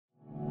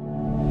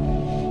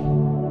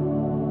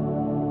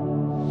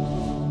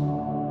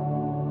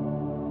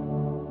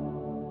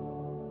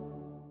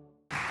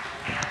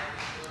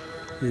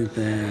Well,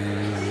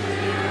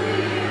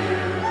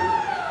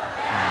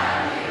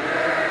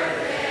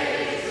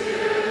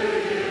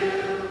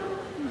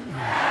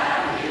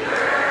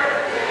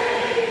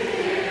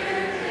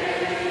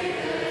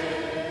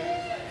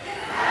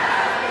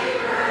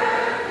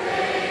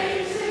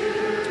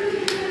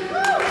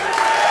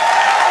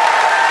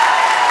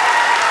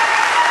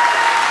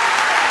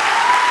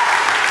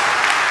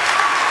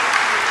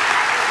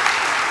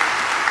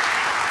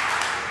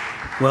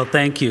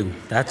 thank you.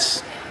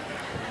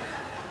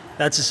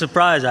 That's a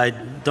surprise. I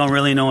don't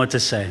really know what to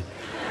say.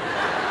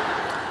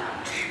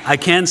 I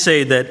can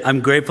say that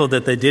I'm grateful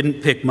that they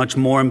didn't pick much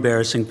more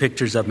embarrassing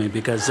pictures of me,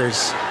 because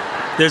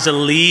there's a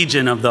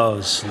legion of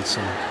those.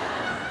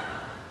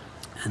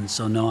 And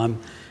so no,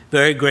 I'm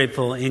very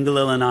grateful.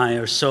 Ingalil and I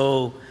are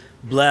so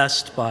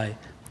blessed by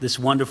this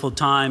wonderful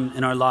time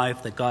in our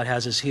life that God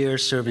has us here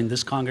serving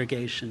this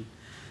congregation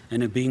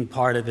and being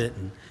part of it.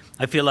 And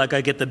I feel like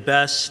I get the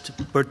best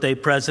birthday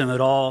present at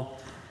all,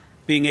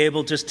 being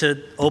able just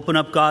to open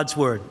up God's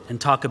Word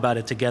and talk about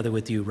it together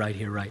with you right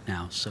here, right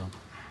now. So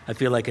I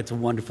feel like it's a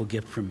wonderful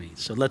gift for me.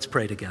 So let's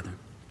pray together.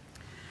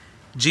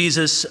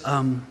 Jesus,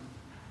 I'm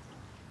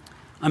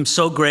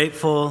so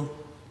grateful,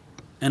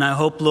 and I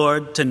hope,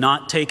 Lord, to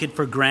not take it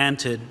for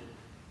granted,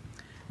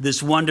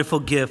 this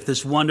wonderful gift,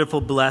 this wonderful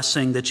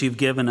blessing that you've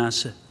given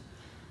us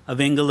of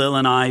Ingalil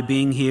and I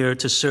being here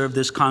to serve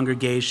this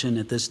congregation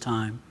at this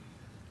time.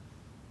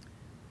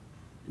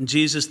 And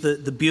Jesus,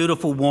 the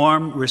beautiful,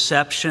 warm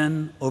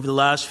reception over the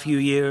last few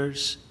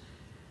years,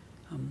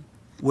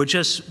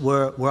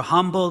 we're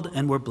humbled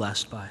and we're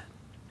blessed by it.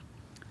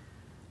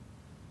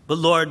 But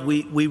Lord,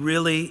 we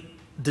really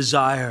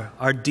desire,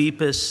 our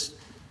deepest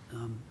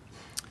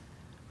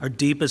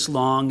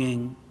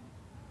longing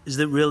is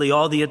that really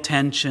all the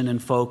attention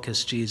and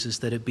focus, Jesus,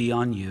 that it be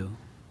on you.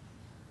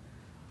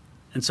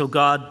 And so,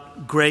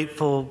 God,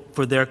 grateful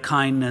for their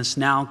kindness.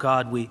 Now,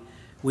 God,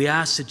 we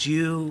ask that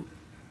you,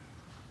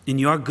 in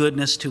your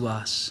goodness to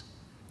us,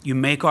 you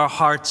make our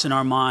hearts and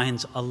our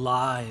minds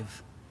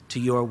alive to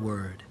your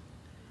word,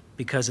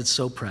 because it's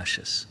so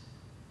precious.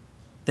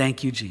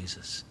 Thank you,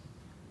 Jesus.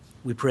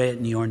 We pray it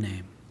in your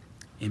name.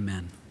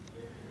 Amen.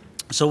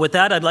 So with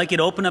that, I'd like you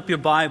to open up your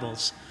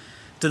Bibles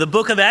to the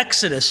book of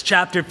Exodus,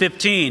 chapter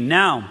 15.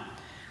 Now,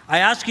 I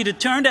ask you to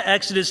turn to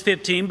Exodus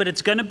 15, but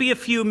it's going to be a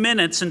few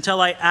minutes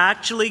until I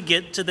actually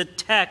get to the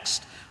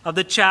text of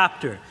the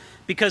chapter.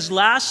 Because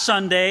last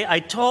Sunday, I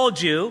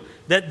told you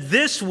that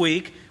this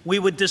week we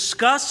would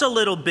discuss a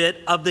little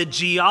bit of the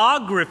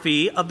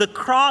geography of the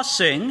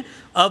crossing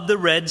of the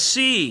Red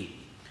Sea.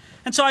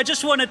 And so I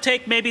just want to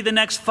take maybe the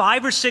next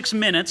 5 or 6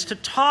 minutes to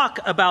talk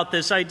about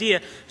this idea,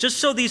 just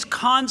so these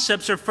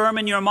concepts are firm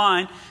in your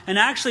mind. And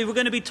actually, we're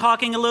going to be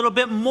talking a little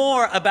bit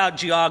more about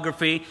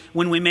geography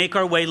when we make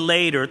our way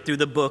later through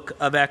the book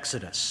of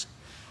Exodus.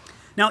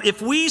 Now,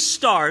 if we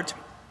start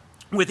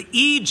with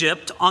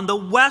Egypt on the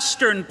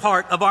western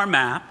part of our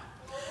map,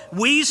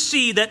 we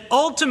see that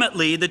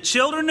ultimately the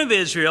children of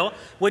Israel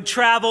would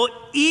travel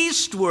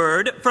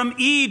eastward from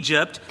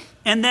Egypt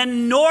and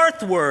then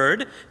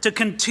northward to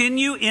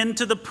continue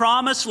into the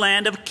promised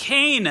land of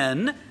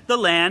Canaan, the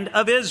land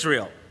of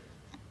Israel.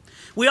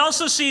 We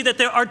also see that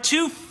there are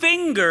 2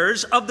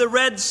 fingers of the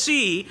Red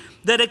Sea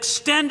that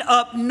extend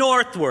up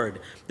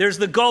northward. There's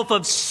the Gulf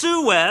of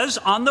Suez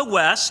on the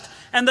west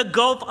and the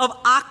Gulf of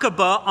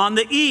Aqaba on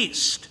the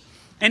east.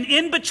 And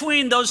in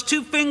between those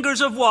 2 fingers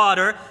of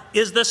water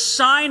is the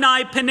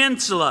Sinai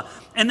Peninsula.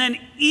 And then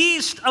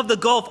east of the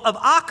Gulf of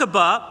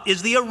Aqaba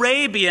is the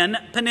Arabian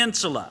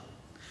Peninsula.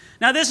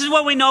 Now, this is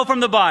what we know from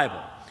the Bible.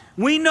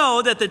 We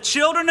know that the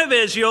children of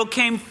Israel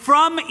came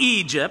from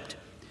Egypt.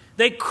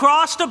 They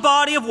crossed a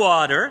body of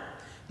water.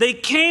 They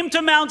came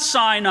to Mount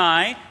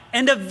Sinai.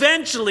 And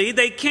eventually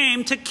they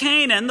came to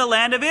Canaan, the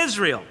land of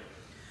Israel.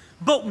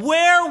 But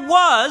where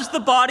was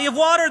the body of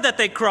water that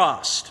they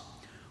crossed?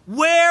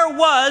 Where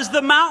was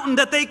the mountain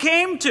that they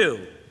came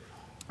to?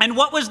 And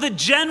what was the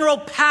general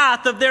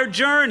path of their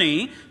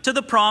journey to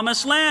the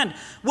promised land?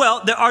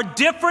 Well, there are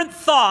different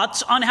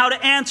thoughts on how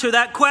to answer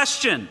that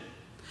question.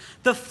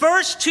 The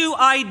first 2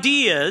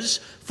 ideas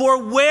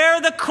for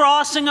where the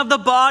crossing of the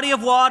body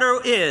of water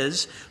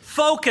is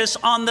focus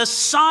on the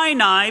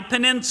Sinai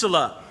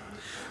Peninsula.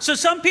 So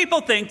some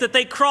people think that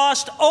they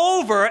crossed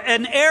over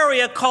an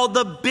area called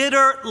the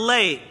Bitter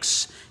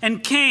Lakes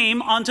and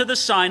came onto the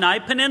Sinai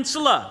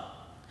Peninsula.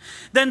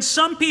 Then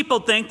some people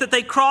think that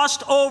they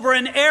crossed over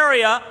an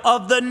area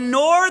of the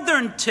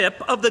northern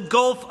tip of the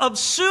Gulf of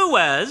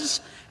Suez,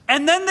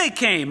 and then they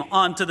came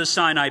onto the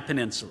Sinai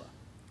Peninsula.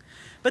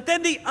 But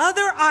then the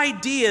other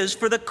ideas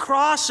for the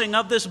crossing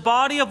of this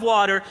body of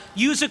water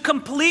use a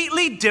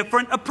completely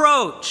different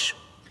approach.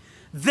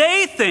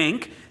 They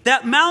think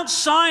that Mount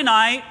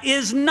Sinai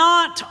is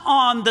not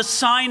on the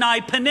Sinai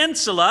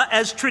Peninsula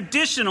as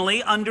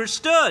traditionally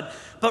understood,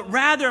 but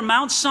rather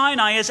Mount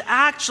Sinai is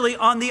actually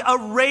on the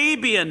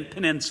Arabian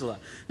Peninsula.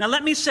 Now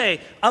let me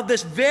say, of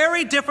this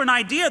very different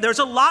idea, there's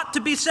a lot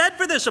to be said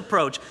for this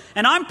approach.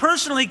 And I'm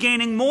personally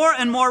gaining more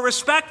and more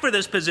respect for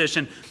this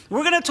position.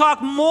 We're going to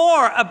talk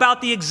more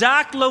about the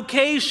exact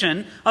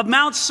location of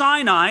Mount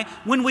Sinai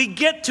when we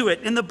get to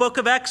it in the book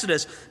of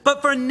Exodus.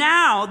 But for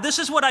now, this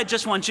is what I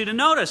just want you to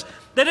notice,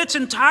 that it's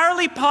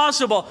entirely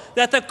possible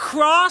that the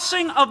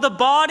crossing of the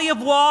body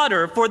of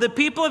water for the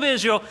people of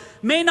Israel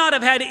may not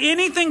have had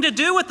anything to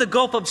do with the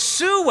Gulf of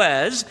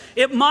Suez.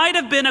 It might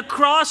have been a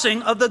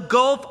crossing of the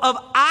Gulf of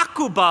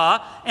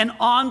Aqaba and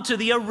onto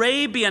the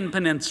Arabian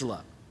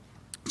Peninsula.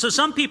 So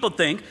some people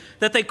think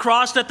that they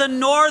crossed at the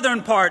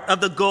northern part of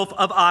the Gulf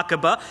of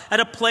Aqaba at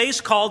a place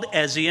called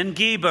Ezion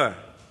Geber.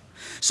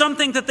 Some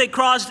think that they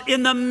crossed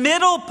in the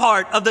middle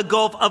part of the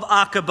Gulf of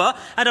Aqaba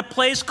at a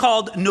place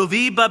called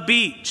Nuweiba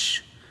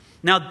Beach.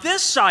 Now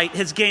this site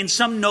has gained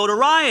some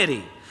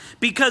notoriety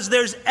because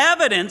there's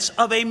evidence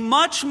of a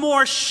much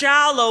more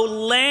shallow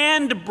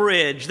land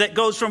bridge that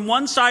goes from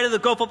one side of the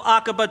Gulf of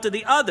Aqaba to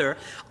the other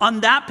on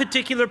that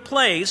particular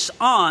place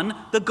on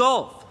the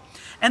Gulf.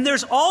 And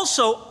there's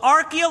also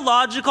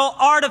archaeological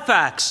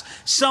artifacts,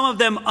 some of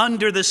them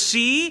under the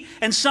sea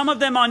and some of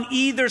them on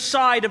either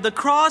side of the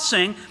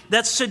crossing,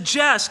 that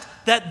suggest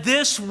that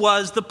this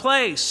was the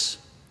place.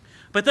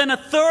 But then a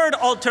third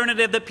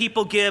alternative that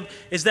people give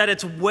is that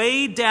it's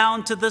way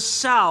down to the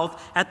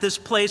south at this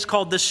place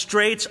called the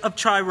Straits of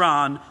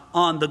Chiron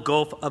on the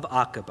Gulf of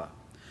Aqaba.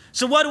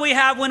 So what do we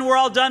have when we're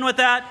all done with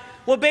that?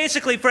 Well,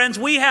 basically, friends,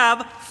 we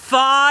have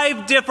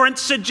 5 different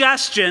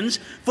suggestions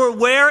for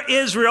where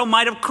Israel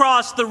might have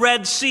crossed the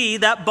Red Sea,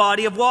 that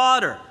body of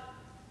water.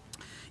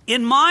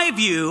 In my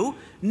view,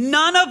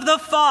 none of the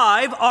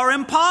 5 are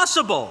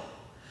impossible,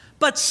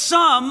 but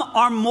some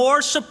are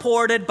more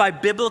supported by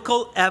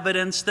biblical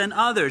evidence than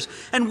others.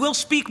 And we'll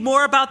speak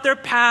more about their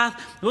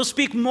path. We'll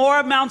speak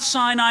more of Mount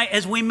Sinai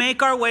as we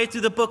make our way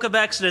through the book of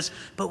Exodus.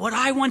 But what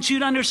I want you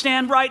to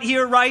understand right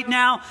here, right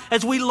now,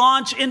 as we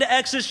launch into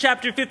Exodus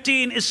chapter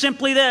 15, is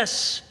simply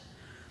this.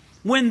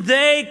 When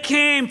they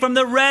came from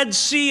the Red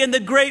Sea and the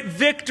great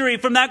victory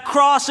from that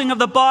crossing of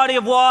the body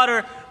of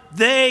water,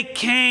 they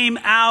came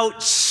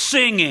out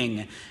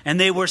singing, and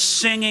they were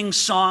singing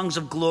songs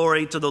of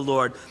glory to the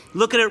Lord.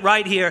 Look at it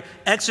right here,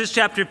 Exodus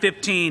chapter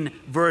 15,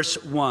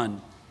 verse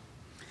 1.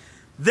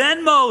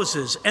 Then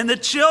Moses and the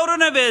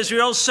children of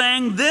Israel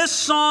sang this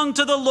song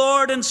to the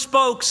Lord and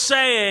spoke,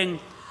 saying,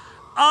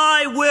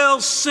 I will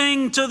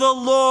sing to the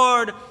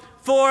Lord,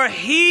 for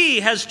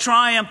he has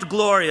triumphed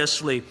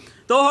gloriously.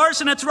 The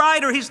horse and its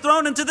rider he's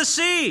thrown into the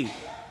sea.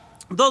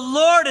 The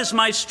Lord is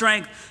my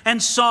strength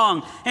and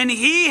song, and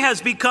he has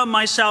become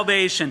my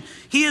salvation.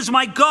 He is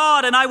my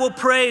God, and I will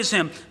praise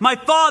him. My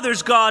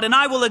father's God, and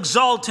I will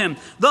exalt him.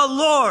 The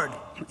Lord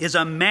is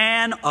a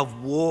man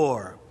of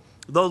war.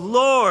 The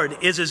Lord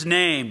is his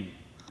name.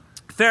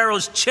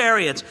 Pharaoh's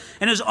chariots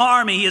and his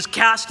army he has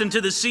cast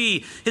into the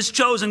sea. His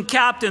chosen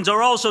captains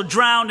are also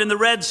drowned in the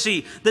Red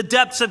Sea. The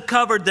depths have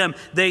covered them.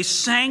 They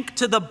sank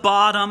to the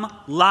bottom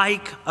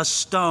like a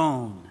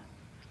stone.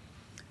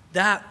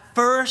 That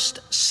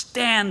first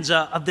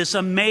stanza of this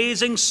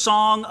amazing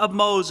song of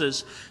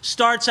Moses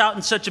starts out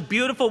in such a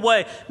beautiful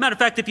way. Matter of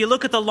fact, if you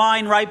look at the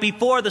line right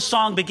before the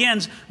song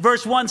begins,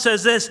 verse 1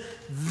 says this,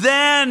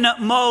 Then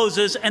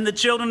Moses and the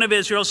children of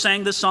Israel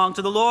sang this song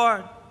to the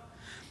Lord.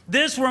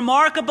 This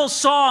remarkable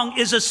song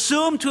is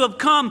assumed to have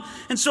come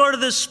in sort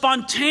of this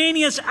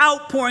spontaneous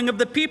outpouring of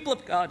the people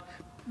of God.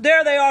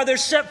 There they are, they're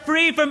set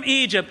free from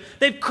Egypt.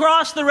 They've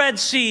crossed the Red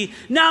Sea.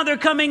 Now they're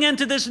coming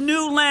into this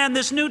new land,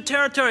 this new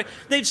territory.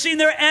 They've seen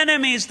their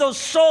enemies, those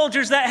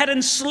soldiers that had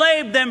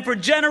enslaved them for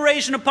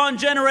generation upon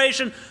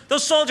generation.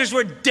 Those soldiers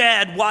were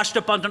dead, washed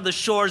up onto the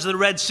shores of the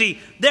Red Sea.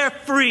 They're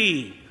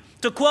free.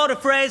 To quote a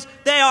phrase,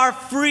 they are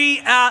free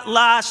at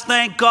last.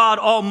 Thank God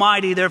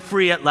Almighty, they're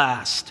free at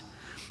last.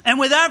 And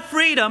with that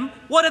freedom,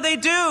 what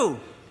do?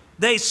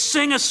 They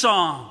sing a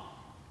song.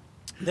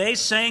 They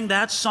sang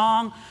that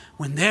song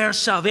when their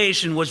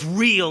salvation was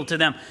real to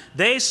them.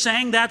 They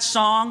sang that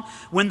song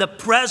when the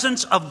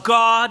presence of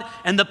God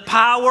and the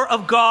power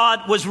of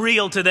God was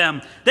real to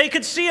them. They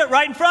could see it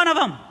right in front of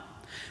them.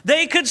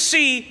 They could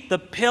see the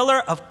pillar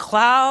of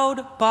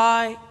cloud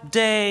by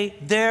day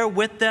there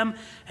with them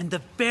and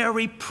the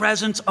very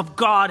presence of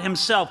God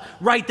himself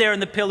right there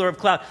in the pillar of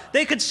cloud.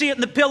 They could see it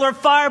in the pillar of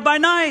fire by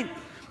night.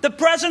 The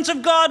presence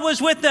of God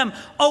was with them.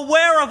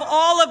 Aware of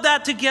all of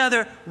that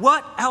together,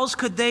 what else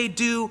could they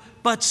do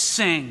but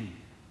sing?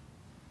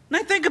 And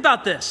I think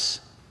about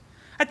this.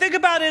 I think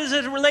about it as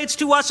it relates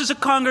to us as a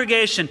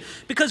congregation.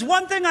 Because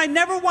one thing I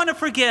never want to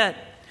forget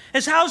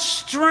is how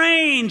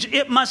strange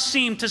it must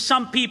seem to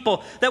some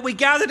people that we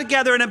gather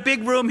together in a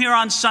big room here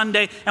on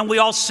Sunday and we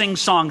all sing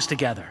songs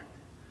together.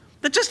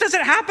 That just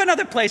doesn't happen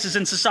other places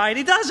in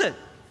society, does it?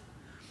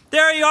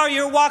 There you are,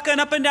 you're walking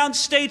up and down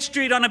State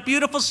Street on a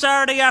beautiful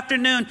Saturday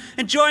afternoon,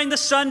 enjoying the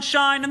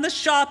sunshine and the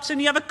shops, and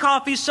you have a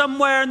coffee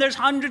somewhere, and there's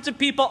hundreds of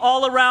people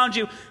all around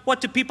you.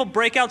 What, do people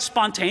break out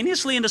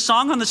spontaneously into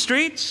song on the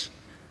streets?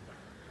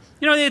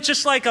 You know, it's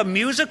just like a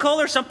musical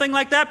or something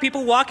like that,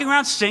 people walking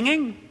around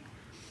singing.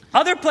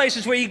 Other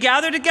places where you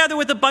gather together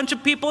with a bunch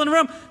of people in a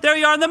room, there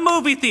you are in the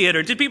movie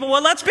theater. Do people,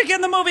 well, let's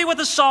begin the movie with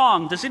a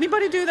song. Does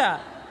anybody do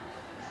that?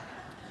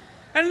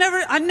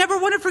 I never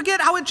want to forget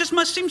how it just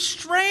must seem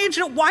strange.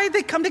 You know, why did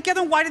they come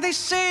together and why did they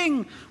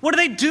sing? What are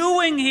they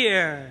doing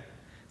here?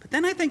 But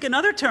then I think in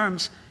other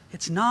terms,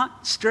 it's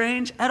not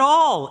strange at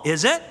all,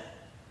 is it?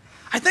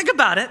 I think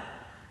about it,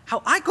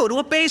 how I go to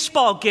a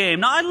baseball game.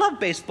 Now, I love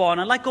baseball,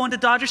 and I like going to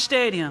Dodger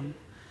Stadium.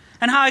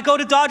 And how I go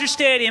to Dodger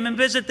Stadium and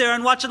visit there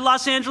and watch the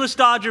Los Angeles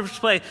Dodgers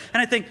play.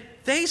 And I think,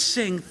 they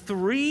sing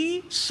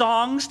 3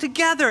 songs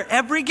together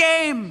every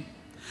game.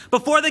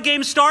 Before the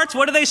game starts,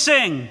 what do they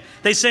sing?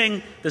 They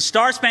sing the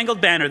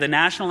Star-Spangled Banner, the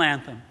national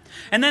anthem.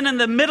 And then in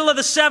the middle of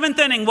the 7th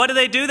inning, what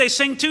do? They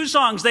sing 2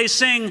 songs. They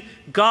sing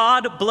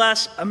God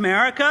Bless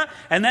America,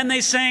 and then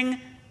they sing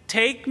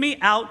Take Me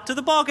Out to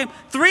the Ball Game.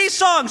 3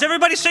 songs,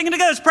 everybody singing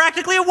together. It's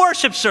practically a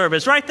worship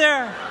service right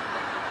there.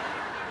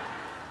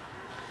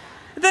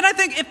 Then I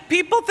think if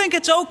people think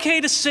it's okay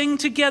to sing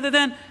together,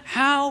 then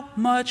how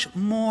much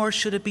more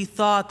should it be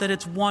thought that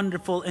it's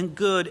wonderful and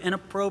good and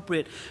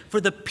appropriate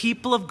for the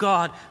people of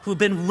God who've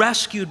been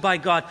rescued by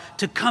God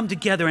to come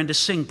together and to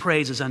sing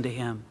praises unto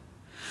Him.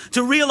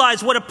 To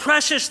realize what a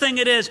precious thing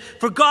it is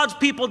for God's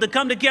people to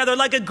come together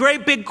like a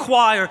great big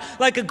choir,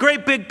 like a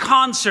great big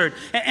concert.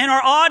 And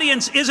our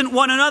audience isn't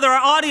one another,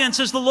 our audience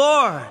is the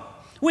Lord.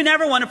 We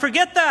never want to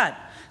forget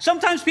that.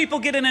 Sometimes people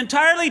get an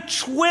entirely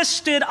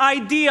twisted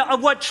idea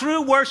of what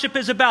true worship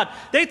is about.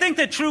 They think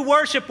that true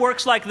worship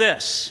works like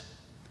this.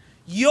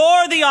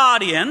 You're the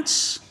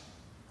audience.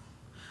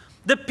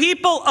 The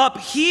people up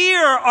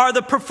here are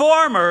the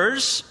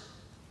performers.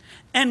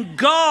 And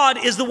God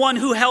is the one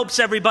who helps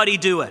everybody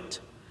do it.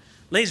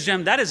 Ladies and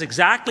gentlemen, that is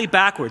exactly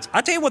backwards.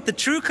 I'll tell you what the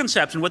true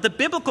conception, what the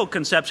biblical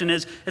conception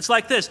is. It's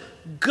like this.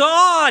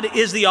 God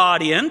is the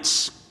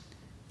audience.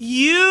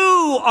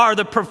 You are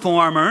the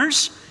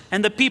performers.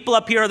 And the people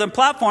up here on the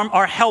platform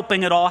are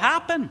helping it all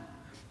happen.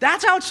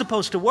 That's how it's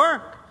supposed to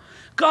work.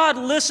 God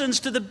listens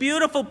to the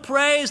beautiful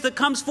praise that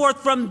comes forth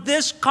from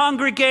this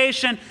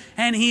congregation,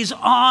 and He's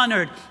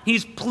honored.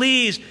 He's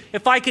pleased.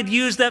 If I could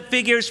use that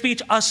figure of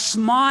speech, a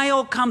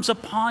smile comes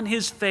upon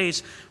His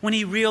face when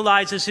He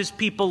realizes His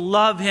people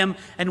love Him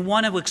and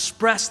want to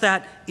express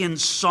that in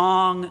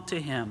song to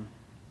Him.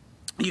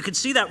 You can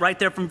see that right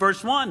there from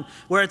verse 1,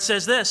 where it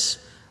says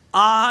this,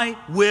 I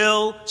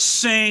will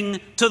sing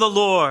to the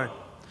Lord.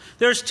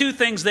 There's 2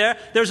 things there.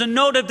 There's a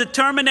note of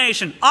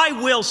determination.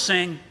 I will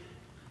sing.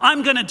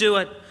 I'm going to do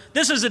it.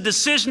 This is a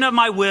decision of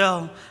my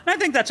will. And I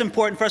think that's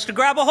important for us to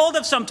grab a hold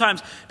of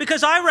sometimes,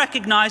 because I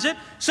recognize it.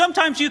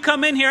 Sometimes you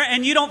come in here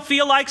and you don't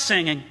feel like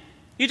singing.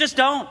 You just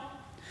don't.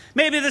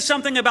 Maybe there's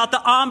something about the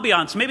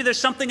ambiance. Maybe there's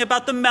something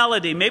about the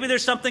melody. Maybe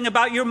there's something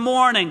about your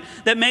morning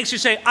that makes you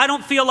say, I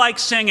don't feel like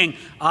singing.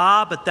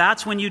 But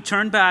that's when you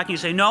turn back and you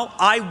say, no,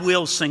 I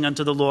will sing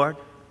unto the Lord.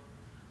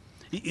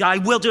 I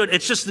will do it.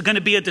 It's just going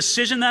to be a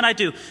decision that I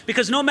do.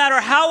 Because no matter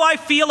how I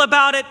feel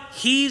about it,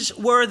 He's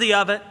worthy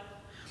of it.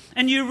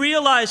 And you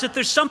realize that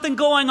there's something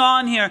going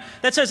on here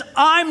that says,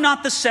 I'm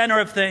not the center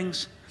of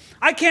things.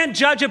 I can't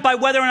judge it by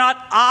whether or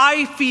not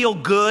I feel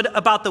good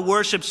about the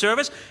worship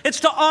service. It's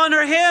to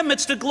honor Him.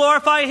 It's to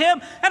glorify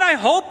Him. And I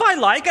hope I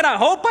like it. I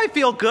hope I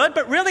feel good.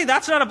 But really,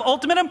 that's not of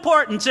ultimate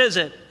importance, is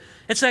it?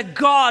 It's that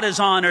God is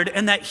honored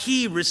and that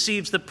He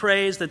receives the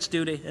praise that's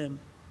due to Him.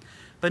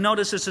 But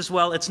notice this as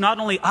well. It's not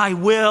only I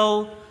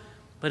will,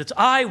 but it's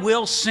I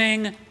will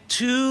sing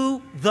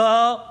to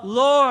the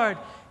Lord.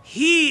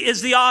 He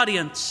is the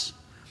audience.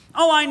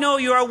 Oh, I know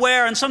you're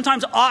aware and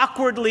sometimes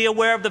awkwardly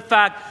aware of the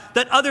fact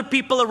that other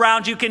people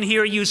around you can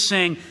hear you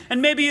sing.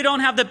 And maybe you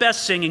don't have the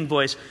best singing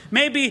voice.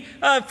 Maybe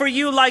for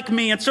you like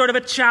me, it's sort of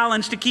a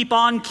challenge to keep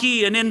on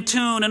key and in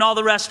tune and all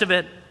the rest of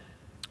it.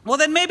 Well,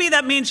 then maybe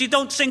that means you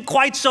don't sing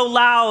quite so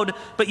loud,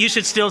 but you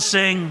should still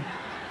sing.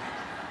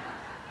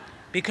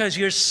 Because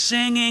you're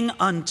singing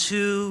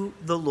unto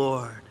the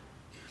Lord.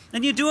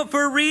 And you do it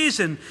for a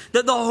reason.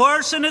 That the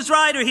horse and his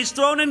rider, He's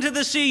thrown into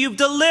the sea. You've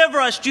delivered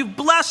us. You've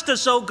blessed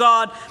us, O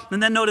God.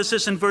 And then notice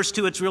this in verse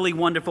 2. It's really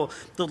wonderful.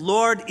 The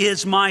Lord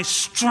is my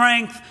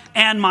strength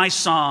and my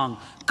song.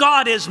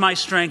 God is my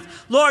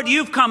strength. Lord,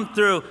 You've come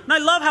through. And I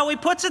love how He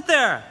puts it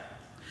there.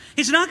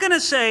 He's not going to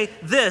say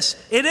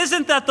this. It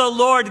isn't that the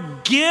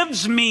Lord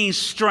gives me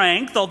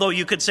strength, although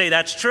you could say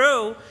that's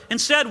true.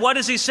 Instead, what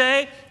does He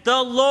say?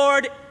 The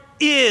Lord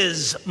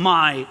is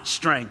my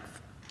strength.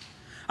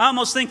 I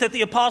almost think that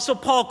the Apostle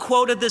Paul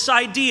quoted this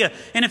idea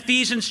in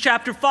Ephesians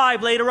chapter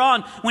 5 later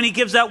on when he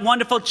gives that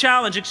wonderful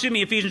challenge,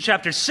 Ephesians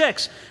chapter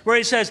 6, where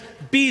he says,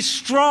 be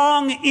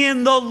strong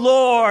in the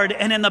Lord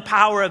and in the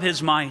power of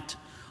His might.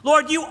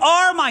 Lord, You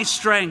are my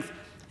strength.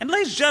 And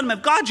ladies and gentlemen,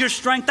 if God's your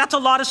strength, that's a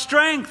lot of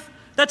strength.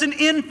 That's an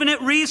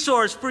infinite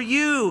resource for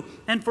you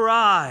and for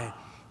I.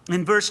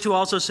 And verse 2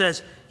 also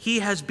says, He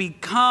has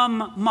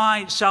become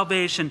my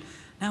salvation.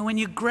 Now, when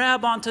you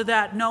grab onto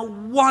that, no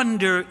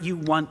wonder you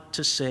want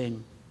to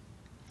sing.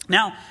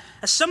 Now,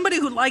 As somebody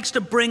who likes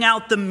to bring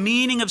out the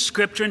meaning of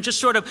Scripture and just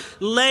sort of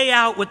lay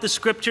out what the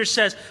Scripture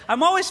says,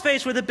 I'm always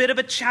faced with a bit of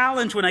a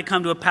challenge when I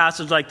come to a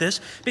passage like this,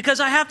 because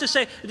I have to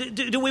say,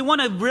 do we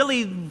want to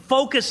really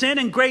focus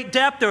in great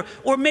depth,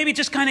 or maybe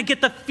just kind of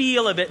get the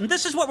feel of it? And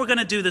this is what we're going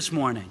to do this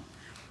morning.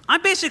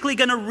 I'm basically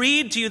going to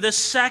read to you the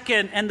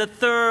second and the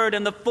third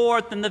and the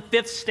fourth and the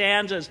fifth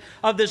stanzas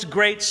of this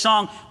great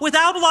song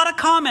without a lot of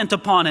comment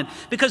upon it,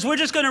 because we're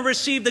just going to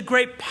receive the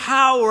great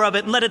power of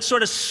it and let it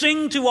sort of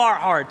sing to our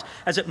heart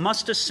as it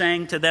must have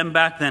sang to them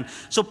back then.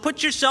 So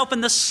put yourself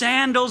in the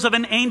sandals of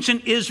an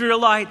ancient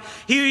Israelite.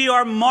 Here you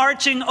are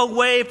marching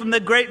away from the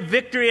great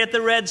victory at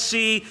the Red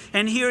Sea,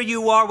 and here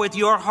you are with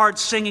your heart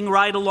singing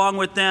right along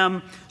with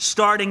them,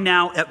 starting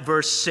now at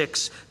verse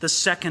 6, the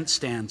second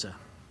stanza.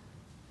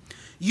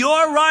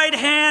 Your right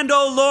hand,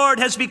 O Lord,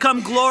 has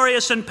become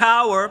glorious in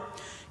power.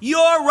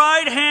 Your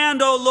right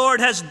hand, O Lord,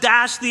 has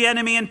dashed the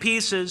enemy in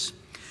pieces.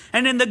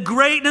 And in the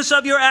greatness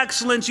of your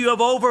excellence, you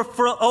have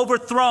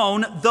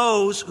overthrown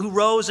those who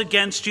rose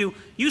against you.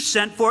 You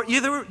sent forth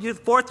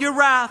your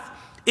wrath.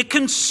 It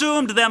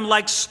consumed them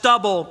like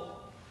stubble.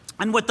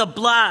 And with the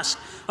blast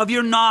of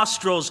your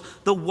nostrils,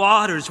 the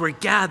waters were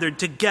gathered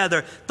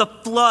together. The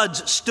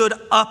floods stood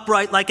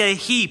upright like a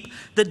heap.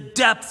 The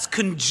depths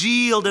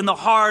congealed in the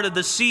heart of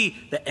the sea.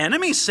 The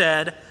enemy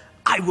said,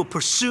 I will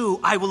pursue,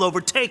 I will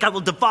overtake, I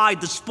will divide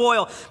the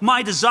spoil.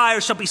 My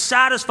desire shall be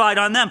satisfied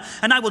on them,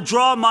 and I will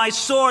draw my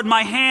sword.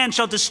 My hand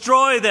shall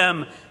destroy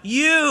them.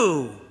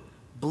 You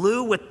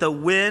blew with the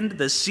wind,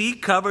 the sea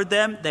covered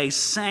them, they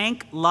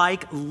sank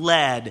like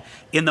lead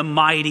in the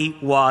mighty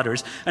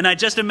waters. And I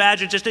just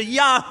imagine just a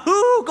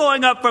yahoo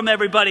going up from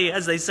everybody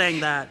as they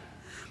sang that.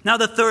 Now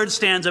the third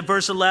stanza,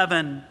 verse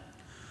 11.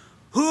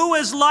 Who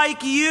is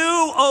like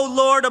you, O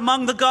Lord,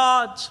 among the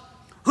gods?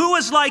 Who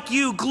is like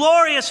you,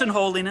 glorious in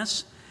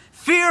holiness,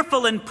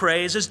 fearful in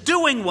praises,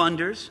 doing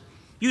wonders?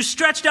 You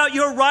stretched out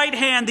your right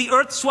hand, the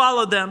earth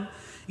swallowed them.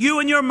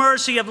 You in your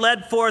mercy have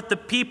led forth the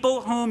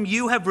people whom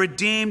you have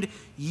redeemed.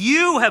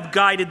 You have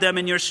guided them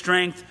in your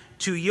strength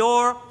to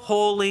your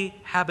holy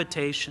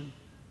habitation.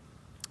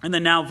 And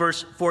then now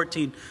verse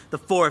 14, the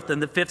fourth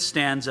and the fifth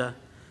stanza.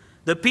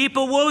 The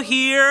people will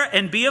hear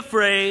and be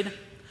afraid.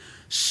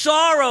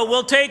 Sorrow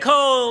will take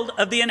hold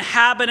of the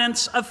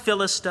inhabitants of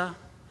Philistia.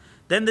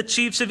 Then the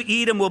chiefs of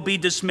Edom will be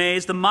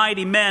dismayed, the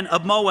mighty men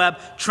of Moab.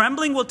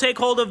 Trembling will take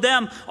hold of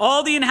them.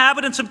 All the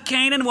inhabitants of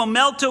Canaan will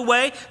melt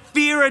away.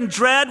 Fear and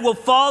dread will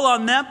fall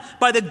on them.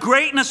 By the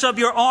greatness of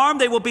your arm,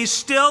 they will be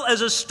still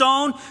as a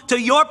stone. Till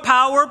your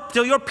power,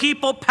 till your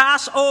people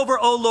pass over,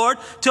 O Lord,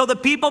 till the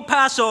people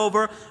pass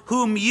over,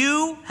 whom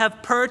you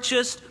have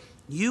purchased,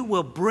 you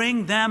will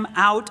bring them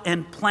out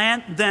and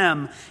plant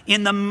them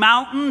in the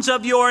mountains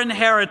of your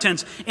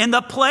inheritance, in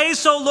the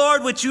place, O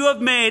Lord, which you have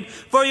made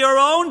for your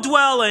own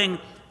dwelling,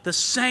 the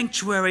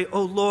sanctuary,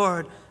 O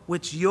Lord,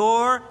 which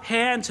your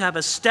hands have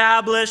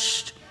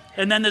established.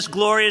 And then this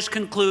glorious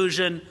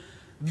conclusion,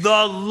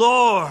 the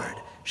Lord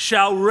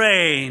shall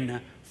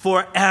reign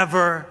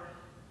forever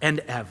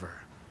and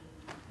ever.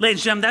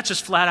 Ladies and gentlemen, that's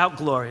just flat out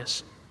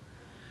glorious.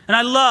 And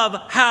I love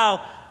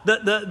how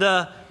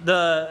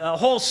the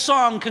whole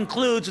song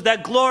concludes with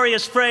that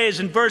glorious phrase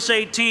in verse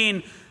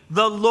 18,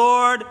 the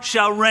Lord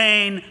shall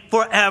reign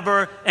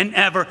forever and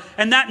ever.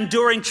 And that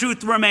enduring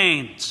truth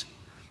remains.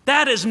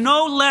 That is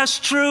no less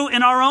true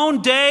in our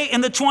own day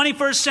in the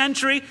 21st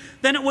century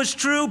than it was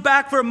true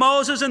back for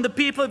Moses and the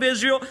people of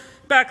Israel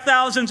back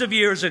thousands of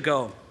years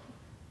ago.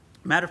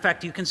 Matter of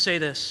fact, you can say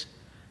this,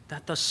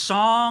 that the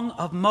song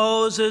of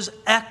Moses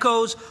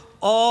echoes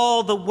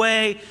all the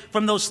way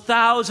from those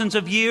thousands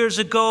of years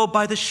ago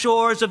by the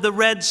shores of the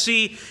Red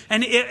Sea,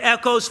 and it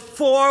echoes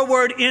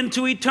forward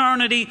into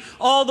eternity,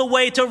 all the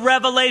way to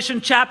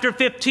Revelation chapter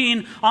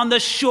 15 on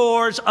the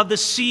shores of the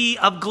sea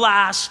of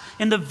glass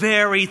in the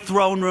very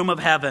throne room of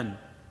heaven.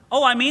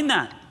 Oh, I mean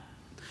that.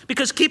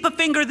 Because keep a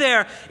finger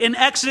there in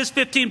Exodus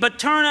 15, but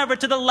turn over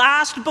to the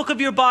last book of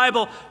your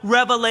Bible,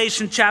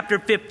 Revelation chapter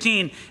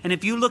 15. And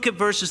if you look at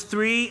verses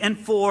 3 and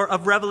 4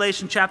 of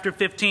Revelation chapter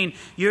 15,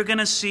 you're going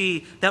to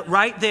see that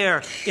right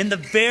there in the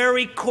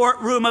very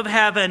courtroom of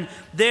heaven,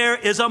 there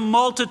is a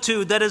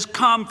multitude that has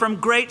come from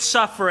great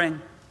suffering.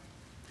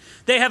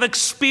 They have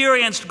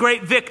experienced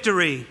great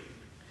victory.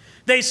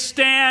 They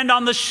stand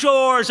on the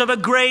shores of a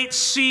great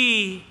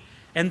sea.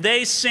 And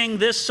they sing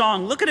this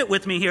song. Look at it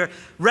with me here.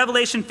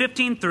 Revelation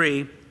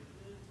 15:3.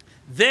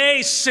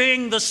 They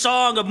sing the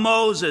song of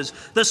Moses,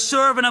 the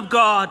servant of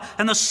God,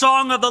 and the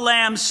song of the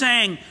Lamb,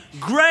 saying,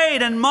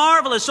 great and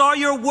marvelous are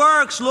your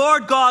works,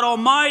 Lord God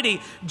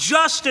Almighty.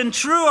 Just and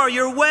true are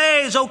your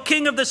ways, O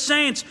King of the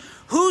saints.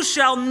 Who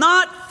shall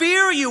not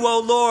fear you, O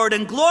Lord,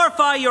 and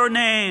glorify your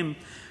name?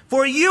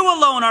 For you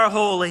alone are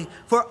holy,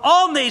 for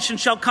all nations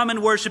shall come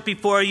and worship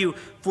before you,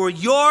 for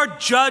your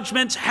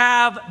judgments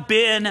have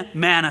been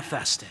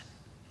manifested.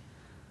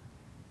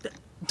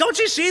 Don't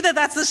you see that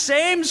that's the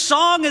same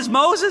song as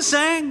Moses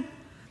sang?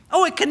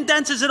 Oh, it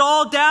condenses it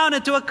all down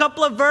into a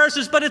couple of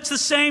verses, but it's the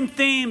same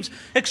themes,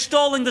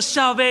 extolling the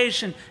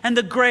salvation and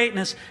the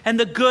greatness and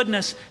the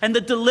goodness and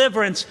the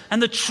deliverance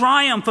and the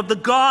triumph of the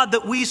God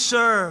that we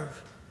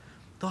serve.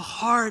 The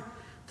heart,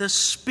 the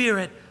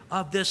spirit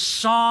of this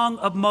song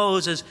of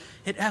Moses,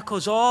 it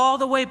echoes all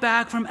the way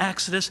back from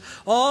Exodus,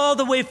 all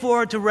the way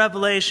forward to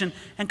Revelation.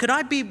 And could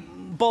I be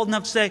bold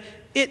enough to say,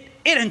 it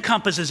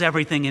encompasses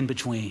everything in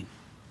between.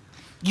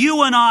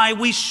 You and I,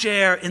 we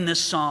share in this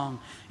song.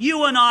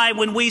 You and I,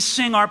 when we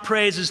sing our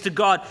praises to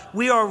God,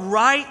 we are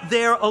right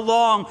there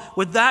along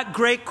with that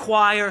great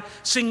choir,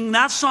 singing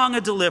that song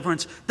of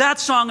deliverance, that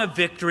song of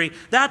victory,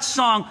 that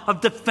song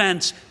of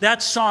defense,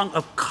 that song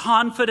of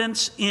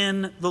confidence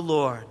in the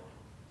Lord.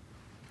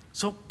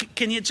 So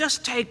can you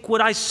just take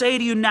what I say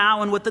to you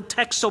now and what the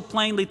text so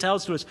plainly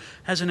tells to us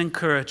as an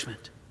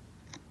encouragement?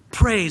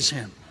 Praise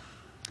Him.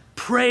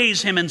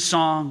 Praise Him in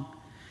song.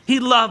 He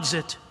loves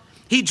it.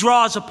 He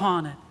draws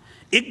upon it.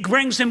 It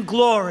brings Him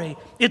glory.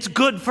 It's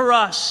good for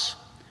us.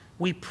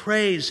 We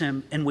praise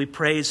Him, and we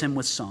praise Him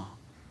with song.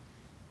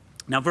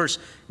 Now, verse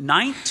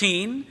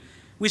 19,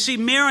 we see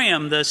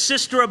Miriam, the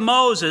sister of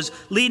Moses,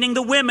 leading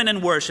the women in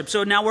worship.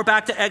 So now we're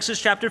back to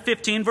Exodus chapter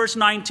 15, verse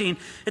 19.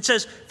 It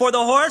says, "For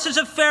the horses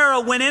of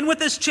Pharaoh went in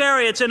with his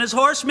chariots and his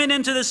horsemen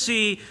into the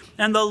sea,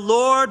 and the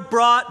Lord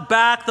brought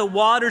back the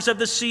waters of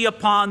the sea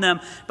upon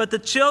them. But the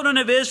children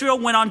of Israel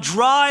went on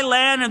dry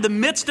land in the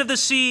midst of the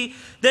sea.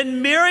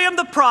 Then Miriam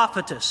the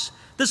prophetess,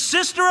 the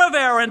sister of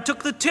Aaron,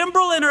 took the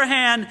timbrel in her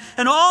hand,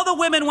 and all the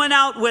women went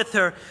out with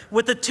her,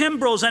 with the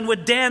timbrels and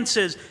with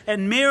dances.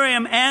 And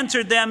Miriam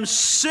answered them,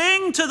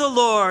 'Sing to the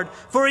Lord,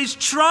 for He's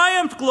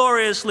triumphed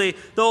gloriously.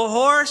 The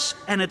horse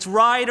and its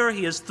rider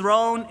He has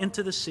thrown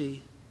into the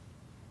sea.'"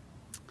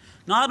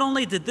 Not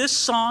only did this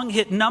song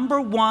hit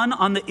 #1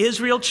 on the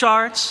Israel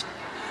charts,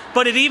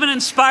 but it even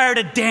inspired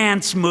a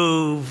dance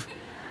move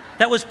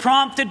that was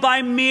prompted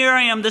by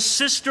Miriam, the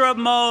sister of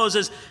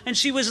Moses. And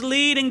she was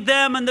leading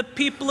them and the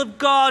people of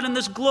God in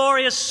this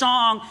glorious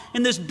song,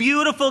 in this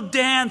beautiful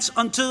dance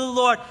unto the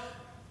Lord.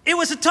 It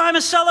was a time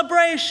of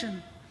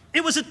celebration.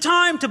 It was a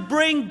time to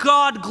bring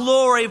God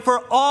glory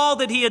for all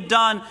that He had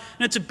done.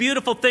 And it's a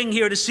beautiful thing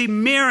here to see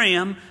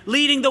Miriam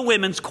leading the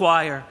women's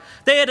choir.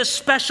 They had a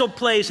special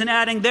place in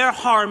adding their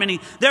harmony,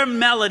 their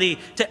melody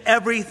to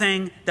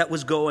everything that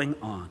was going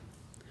on.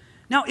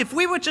 Now, if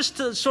we were just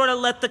to sort of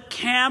let the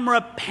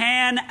camera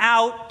pan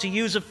out, to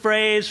use a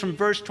phrase from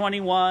verse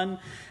 21,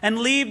 and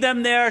leave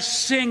them there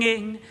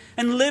singing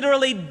and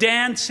literally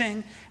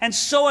dancing and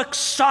so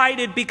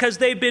excited because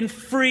they've been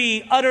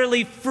free,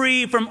 utterly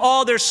free from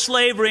all their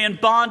slavery and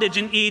bondage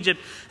in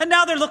Egypt. And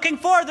now they're looking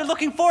forward. They're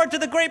looking forward to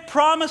the great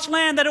promised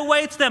land that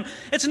awaits them.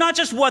 It's not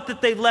just what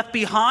that they've left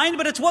behind,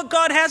 but it's what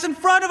God has in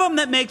front of them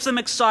that makes them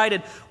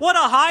excited. What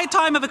a high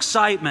time of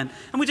excitement.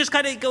 And we just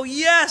kind of go,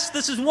 yes,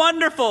 this is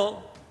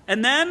wonderful.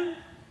 And then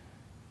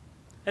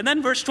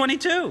verse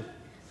 22.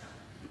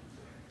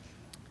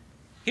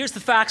 Here's the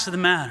facts of the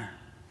matter.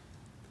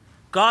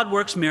 God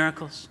works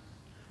miracles.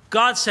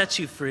 God sets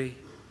you free.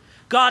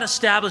 God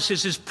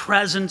establishes His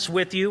presence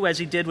with you as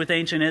He did with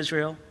ancient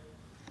Israel.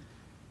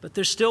 But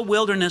there's still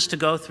wilderness to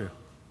go through.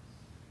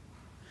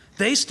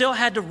 They still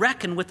had to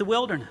reckon with the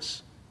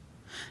wilderness.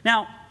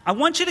 Now, I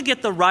want you to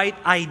get the right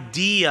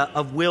idea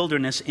of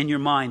wilderness in your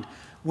mind.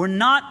 We're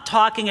not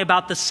talking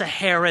about the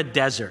Sahara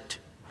Desert.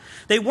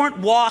 They weren't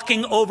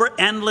walking over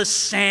endless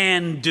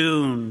sand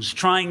dunes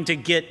trying to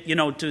get,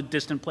 to a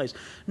distant place.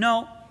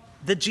 No,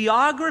 the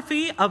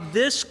geography of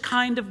this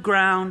kind of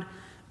ground,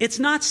 it's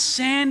not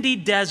sandy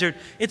desert.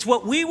 It's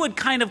what we would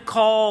kind of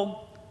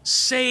call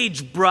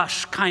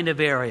sagebrush kind of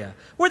area,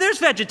 where there's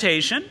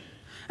vegetation,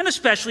 and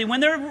especially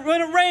when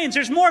it rains,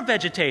 there's more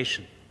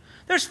vegetation.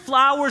 There's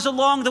flowers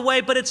along the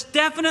way, but it's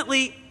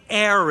definitely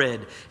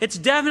arid. It's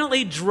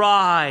definitely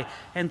dry.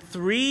 And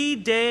 3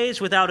 days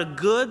without a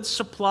good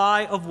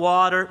supply of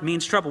water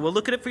means trouble. Well,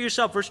 look at it for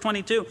yourself. Verse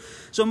 22.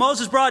 "So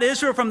Moses brought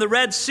Israel from the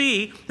Red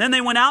Sea. Then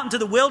they went out into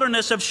the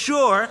wilderness of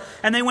Shur,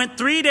 and they went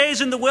 3 days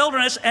in the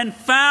wilderness and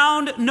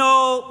found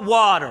no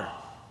water."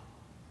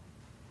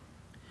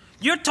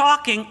 You're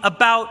talking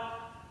about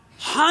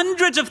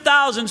hundreds of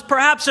thousands,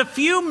 perhaps a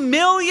few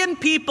million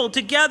people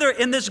together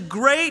in this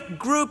great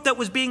group that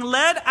was being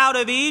led out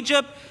of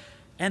Egypt,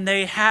 and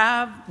they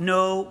have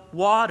no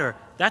water.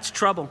 That's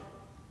trouble.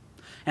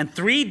 And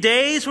 3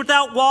 days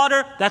without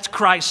water, that's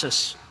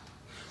crisis.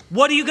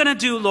 What are you going to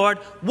do, Lord?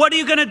 What are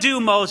you going to do,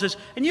 Moses?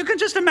 And you can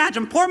just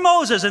imagine poor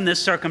Moses in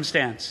this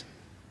circumstance.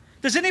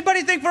 Does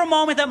anybody think for a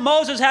moment that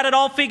Moses had it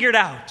all figured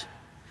out?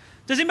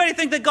 Does anybody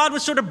think that God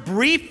was sort of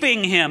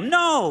briefing him?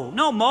 No,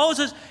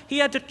 Moses, he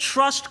had to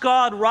trust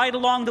God right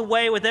along the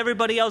way with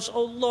everybody else.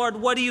 Oh, Lord,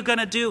 what are you going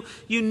to do?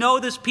 You know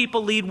this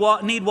people need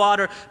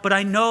water, but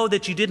I know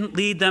that you didn't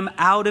lead them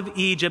out of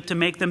Egypt to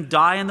make them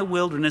die in the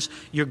wilderness.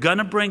 You're going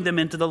to bring them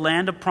into the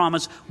land of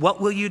promise. What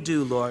will you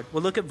do, Lord?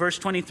 We'll look at verse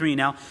 23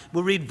 now.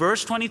 We'll read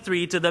verse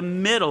 23 to the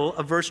middle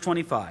of verse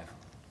 25.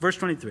 Verse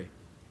 23.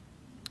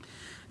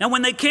 "Now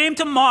when they came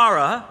to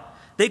Marah,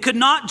 they could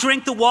not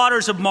drink the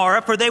waters of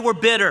Marah, for they were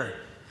bitter.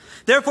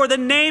 Therefore the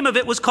name of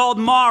it was called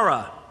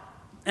Mara.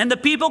 And the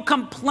people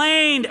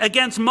complained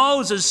against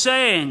Moses,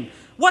 saying,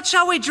 "What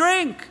shall we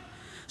drink?"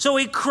 So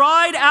he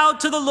cried out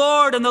to the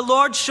Lord, and the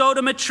Lord showed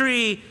him a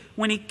tree.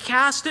 When he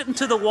cast it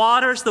into the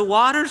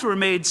waters were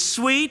made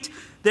sweet.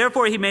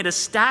 Therefore he made a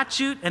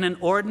statute and an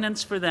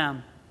ordinance for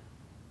them.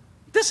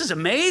 This is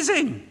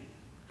amazing.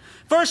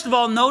 First of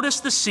all, notice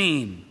the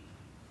scene.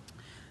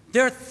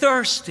 They're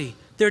thirsty.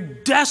 They're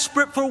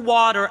desperate for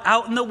water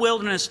out in the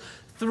wilderness.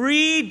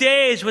 3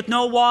 days with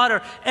no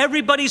water.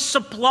 Everybody's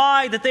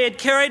supply that they had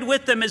carried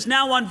with them is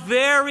now on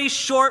very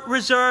short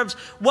reserves.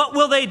 What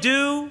will they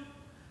do?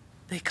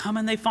 They come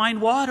and they find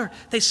water.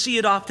 They see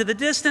it off to the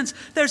distance.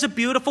 There's a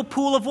beautiful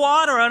pool of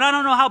water, and I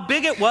don't know how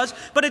big it was,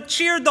 but it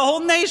cheered the whole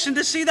nation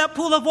to see that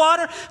pool of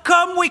water.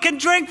 Come, we can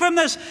drink from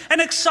this.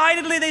 And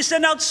excitedly they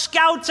send out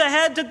scouts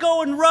ahead to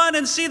go and run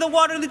and see the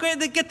water. And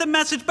they get the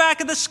message back,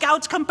 and the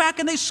scouts come back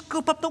and they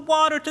scoop up the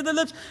water to their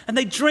lips, and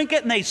they drink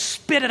it and they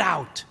spit it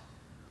out.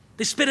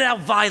 They spit it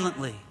out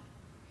violently.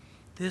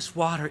 This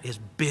water is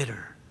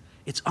bitter.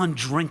 It's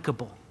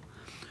undrinkable.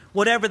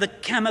 Whatever the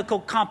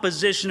chemical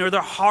composition or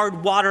the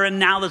hard water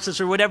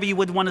analysis or whatever you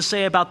would want to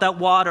say about that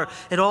water,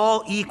 it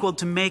all equaled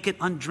to make it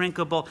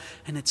undrinkable.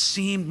 And it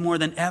seemed more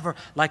than ever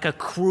like a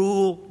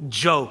cruel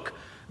joke.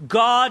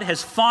 God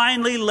has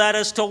finally led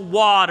us to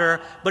water,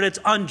 but it's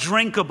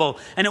undrinkable,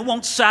 and it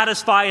won't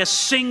satisfy a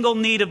single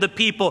need of the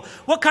people.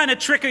 What kind of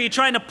trick are you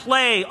trying to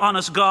play on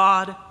us,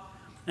 God?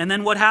 And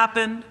then what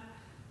happened?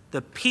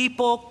 The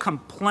people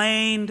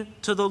complained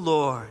to the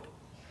Lord.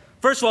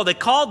 First of all, they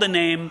called the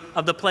name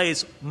of the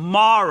place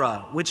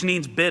Mara, which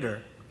means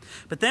bitter.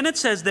 But then it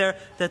says there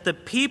that the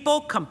people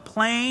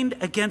complained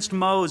against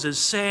Moses,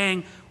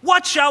 saying,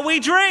 "What shall we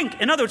drink?"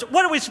 In other words,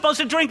 what are we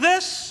supposed to drink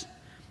this?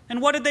 And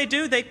what did they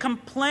do? They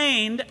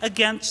complained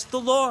against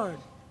the Lord.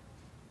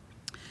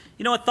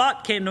 You know, a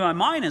thought came to my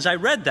mind as I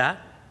read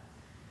that.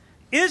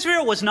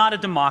 Israel was not a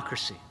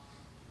democracy.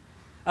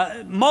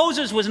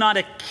 Moses was not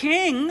a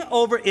king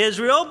over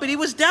Israel, but he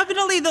was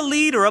definitely the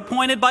leader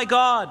appointed by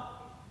God.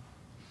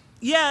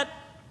 Yet,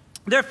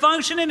 there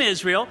functioned in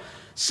Israel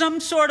some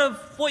sort of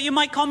what you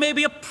might call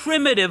maybe a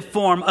primitive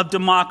form of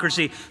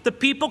democracy. The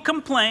people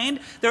complained,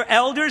 their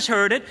elders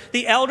heard it,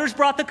 the elders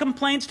brought the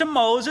complaints to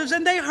Moses,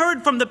 and they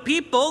heard from the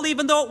people,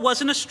 even though it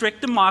wasn't a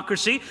strict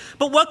democracy.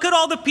 But what could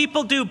all the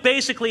people do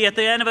basically at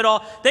the end of it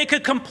all? They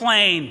could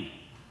complain.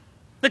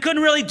 They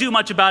couldn't really do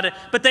much about it,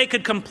 but they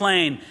could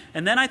complain.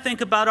 And then I think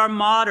about our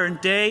modern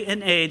day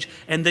and age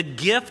and the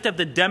gift of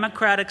the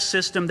democratic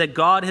system that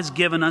God has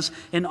given us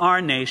in our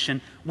nation.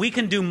 We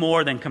can do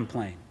more than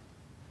complain.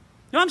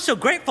 You know, I'm so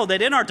grateful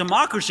that in our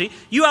democracy,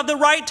 you have the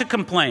right to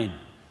complain.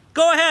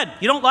 Go ahead.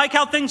 You don't like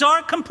how things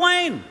are?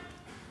 Complain.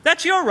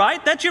 That's your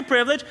right. That's your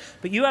privilege.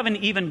 But you have an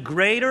even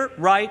greater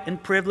right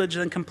and privilege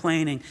than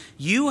complaining.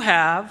 You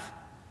have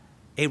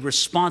a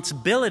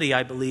responsibility,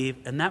 I believe,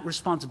 and that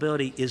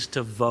responsibility is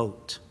to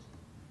vote.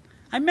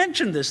 I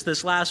mentioned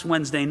this last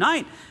Wednesday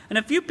night, and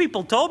a few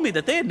people told me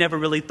that they had never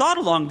really thought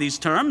along these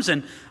terms,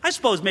 and I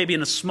suppose maybe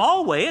in a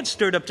small way it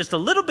stirred up just a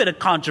little bit of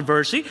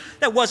controversy.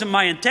 That wasn't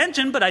my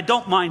intention, but I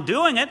don't mind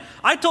doing it.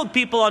 I told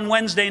people on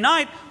Wednesday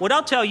night what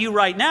I'll tell you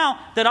right now,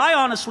 that I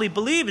honestly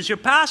believe as your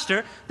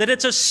pastor that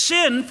it's a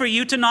sin for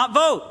you to not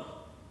vote.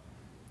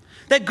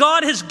 That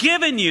God has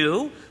given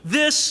you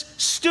this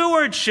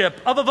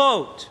stewardship of a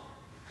vote.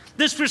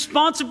 This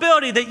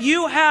responsibility that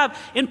you have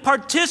in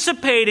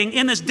participating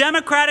in this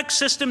democratic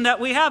system that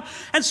we have.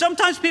 And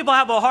sometimes people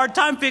have a hard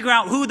time figuring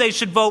out who they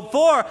should vote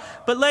for.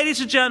 But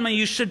ladies and gentlemen,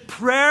 you should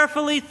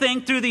prayerfully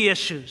think through the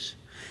issues.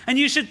 And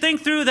you should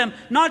think through them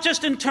not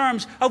just in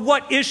terms of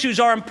what issues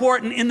are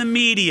important in the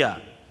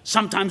media.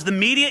 Sometimes the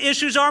media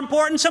issues are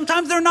important,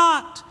 sometimes they're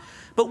not.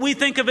 But we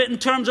think of it in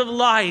terms of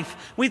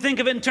life. We think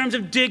of it in terms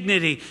of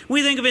dignity.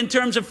 We think of it in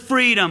terms of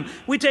freedom.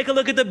 We take a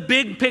look at the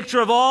big picture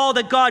of all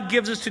that God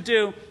gives us to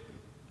do.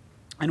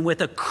 And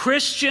with a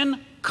Christian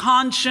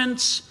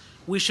conscience,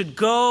 we should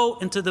go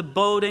into the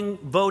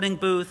voting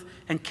booth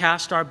and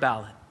cast our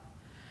ballot.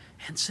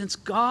 And since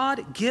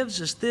God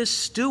gives us this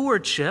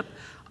stewardship,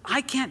 I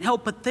can't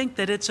help but think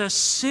that it's a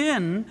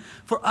sin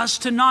for us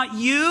to not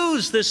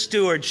use this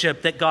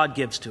stewardship that God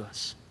gives to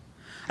us.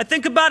 I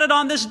think about it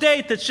on this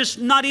date that's just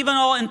not even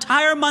an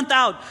entire month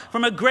out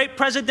from a great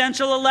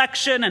presidential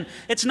election. And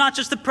it's not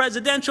just the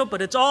presidential,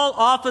 but it's all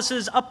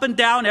offices up and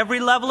down every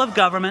level of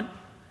government.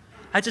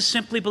 I just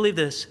simply believe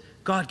this.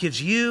 God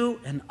gives you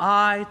and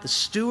I the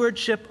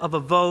stewardship of a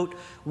vote.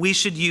 We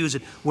should use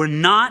it. We're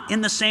not in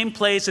the same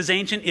place as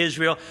ancient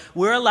Israel.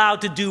 We're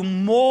allowed to do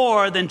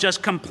more than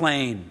just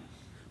complain.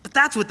 But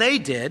that's what they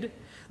did.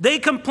 They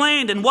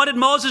complained. And what did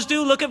Moses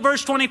do? Look at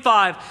verse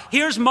 25.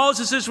 Here's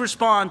Moses'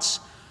 response.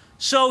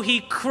 So he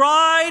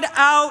cried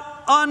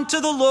out unto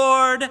the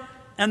Lord,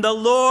 and the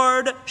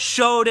Lord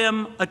showed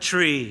him a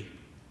tree.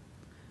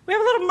 We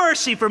have a little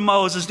mercy for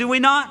Moses, do we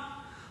not?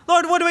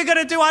 Lord, what are we going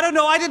to do? I don't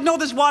know. I didn't know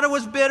this water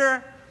was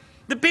bitter.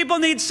 The people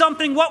need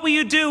something. What will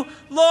you do?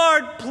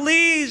 Lord,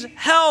 please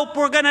help.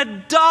 We're going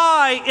to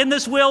die in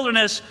this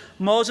wilderness.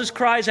 Moses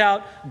cries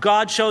out.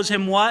 God shows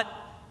him what?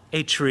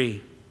 A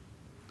tree.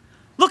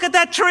 Look at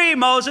that tree,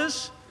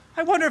 Moses.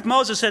 I wonder if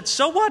Moses said,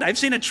 so what? I've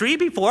seen a tree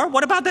before.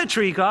 What about that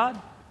tree,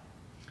 God?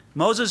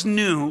 Moses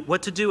knew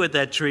what to do with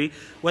that tree,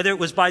 whether it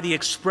was by the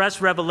express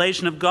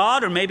revelation of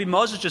God or maybe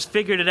Moses just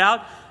figured it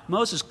out.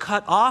 Moses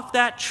cut off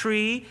that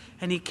tree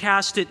and he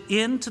cast it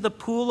into the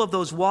pool of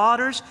those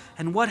waters.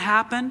 And what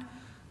happened?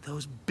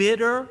 Those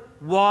bitter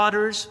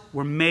waters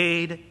were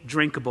made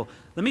drinkable.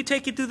 Let me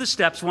take you through the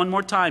steps one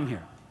more time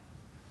here.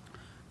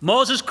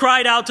 Moses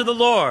cried out to the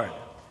Lord.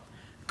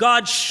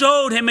 God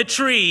showed him a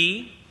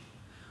tree.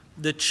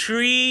 The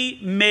tree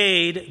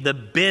made the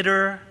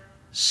bitter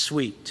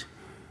sweet.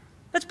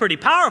 That's pretty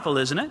powerful,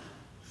 isn't it?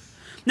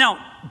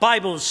 Now,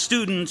 Bible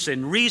students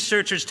and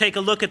researchers take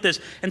a look at this,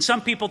 and some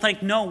people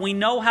think, no, we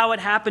know how it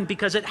happened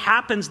because it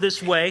happens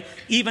this way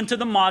even to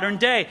the modern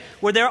day,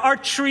 where there are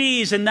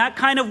trees in that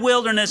kind of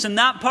wilderness in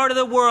that part of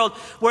the world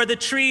where the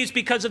trees,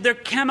 because of their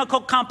chemical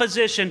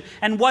composition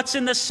and what's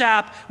in the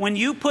sap, when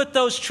you put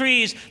those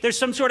trees, there's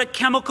some sort of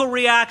chemical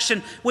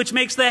reaction which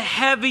makes the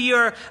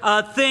heavier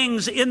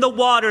things in the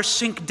water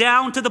sink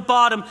down to the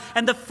bottom,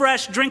 and the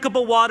fresh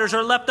drinkable waters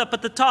are left up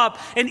at the top.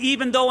 And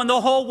even though in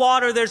the whole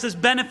water there's this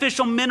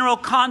beneficial mineral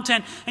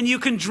content and you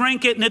can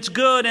drink it and it's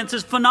good and it's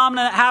this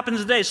phenomenon that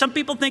happens today. Some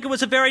people think it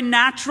was a very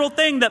natural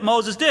thing that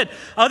Moses did.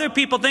 Other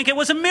people think it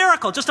was a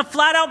miracle, just a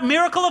flat out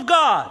miracle of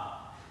God.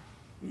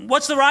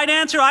 What's the right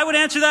answer? I would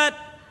answer that,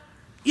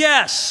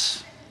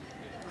 yes.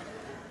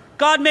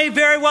 God may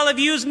very well have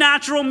used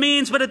natural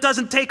means, but it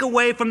doesn't take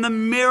away from the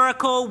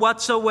miracle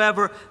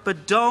whatsoever.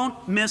 But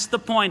don't miss the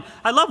point.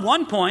 I love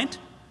one point.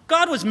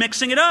 God was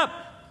mixing it up.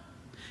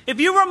 If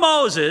you were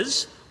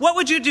Moses, what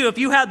would you do if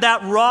you had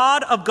that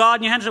rod of God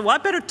in your hand and said, well, I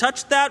better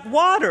touch that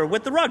water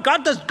with the rod.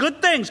 God does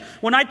good things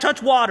when I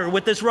touch water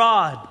with this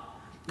rod.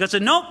 God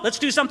said, nope, let's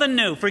do something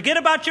new. Forget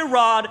about your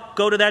rod.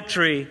 Go to that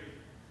tree.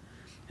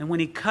 And when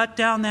he cut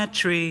down that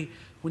tree,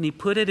 when he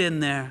put it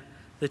in there,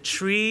 the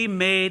tree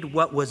made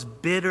what was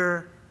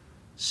bitter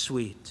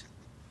sweet.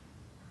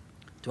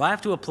 Do I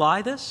have to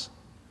apply this?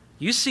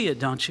 You see it,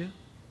 don't you?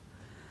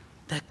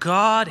 That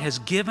God has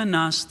given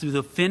us, through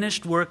the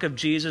finished work of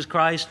Jesus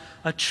Christ,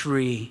 a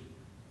tree.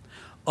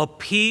 A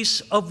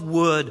piece of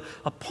wood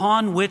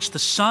upon which the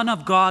Son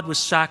of God was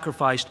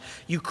sacrificed.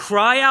 You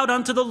cry out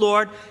unto the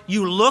Lord,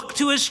 you look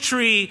to his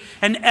tree,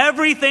 and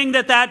everything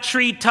that that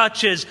tree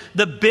touches,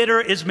 the bitter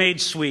is made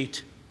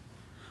sweet.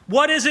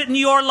 What is it in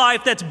your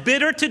life that's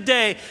bitter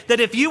today that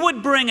if you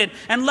would bring it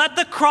and let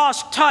the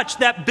cross touch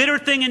that bitter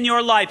thing in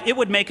your life, it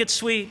would make it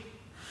sweet?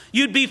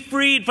 You'd be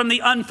freed from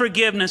the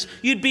unforgiveness.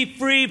 You'd be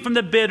freed from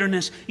the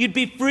bitterness. You'd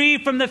be free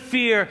from the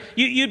fear.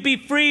 You'd be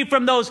free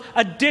from those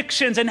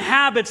addictions and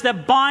habits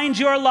that bind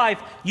your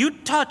life. You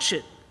touch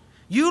it.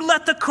 You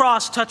let the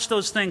cross touch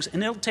those things,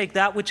 and it'll take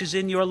that which is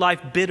in your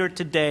life bitter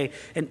today,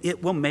 and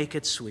it will make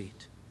it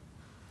sweet.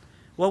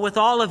 Well, with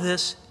all of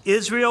this,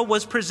 Israel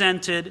was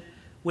presented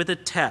with a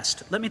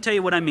test. Let me tell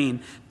you what I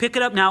mean. Pick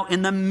it up now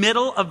in the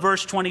middle of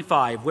verse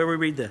 25, where we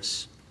read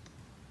this.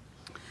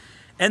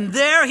 And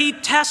there he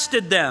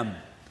tested them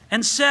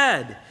and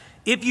said,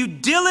 if you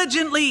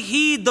diligently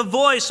heed the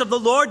voice of the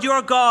Lord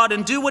your God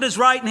and do what is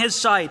right in his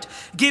sight,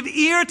 give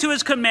ear to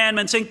his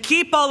commandments and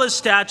keep all his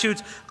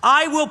statutes,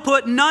 I will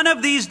put none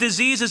of these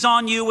diseases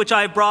on you which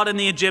I have brought on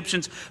the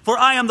Egyptians, for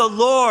I am the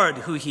Lord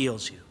who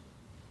heals you.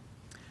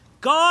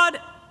 God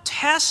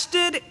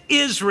tested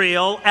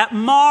Israel at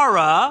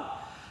Marah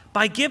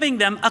by giving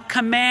them a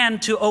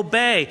command to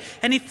obey.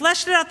 And he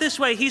fleshed it out this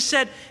way. He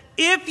said,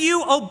 if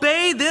you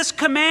obey this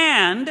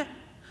command,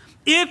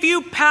 if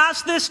you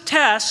pass this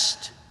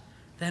test,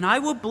 then I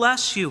will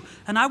bless you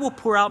and I will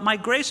pour out my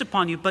grace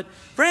upon you. But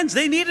friends,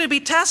 they needed to be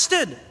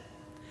tested.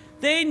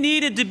 They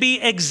needed to be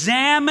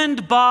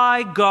examined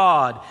by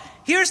God.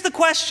 Here's the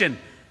question.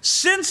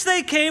 Since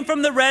they came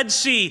from the Red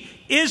Sea,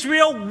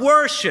 Israel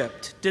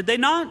worshiped, did they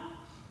not?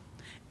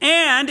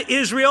 And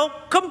Israel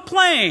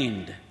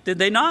complained, did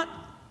they not?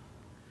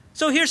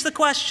 So here's the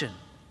question.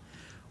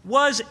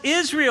 Was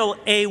Israel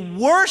a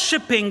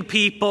worshiping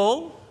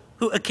people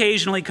who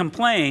occasionally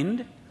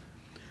complained,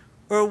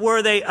 or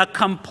were they a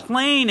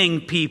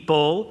complaining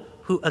people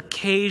who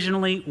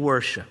occasionally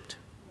worshiped?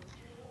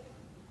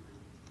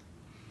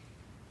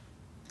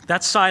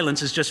 That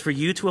silence is just for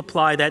you to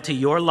apply that to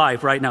your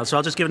life right now. So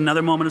I'll just give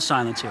another moment of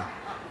silence here.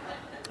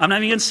 I'm not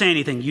even going to say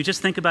anything. You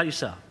just think about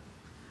yourself.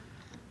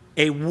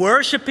 A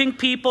worshiping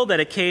people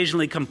that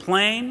occasionally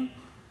complain,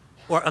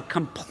 or a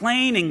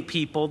complaining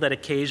people that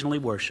occasionally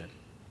worship?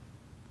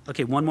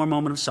 Okay, one more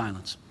moment of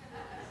silence.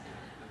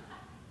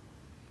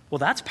 Well,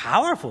 that's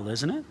powerful,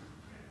 isn't it?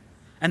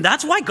 And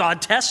that's why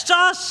God tests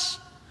us.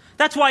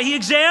 That's why he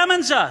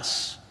examines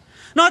us.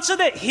 Not so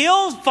that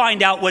he'll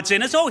find out what's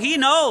in us. Oh, he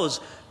knows.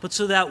 But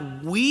so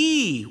that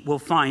we will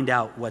find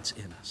out what's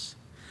in us.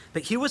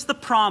 But here was the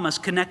promise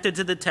connected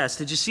to the test.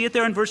 Did you see it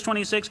there in verse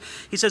 26?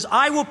 He says,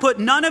 I will put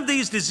none of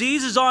these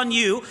diseases on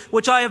you,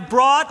 which I have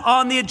brought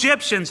on the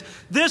Egyptians.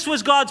 This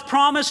was God's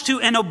promise to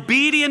an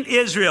obedient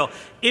Israel.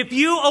 If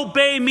you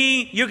obey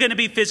me, you're going to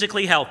be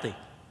physically healthy.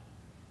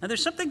 Now,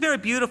 there's something very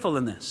beautiful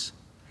in this.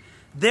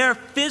 Their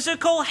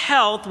physical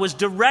health was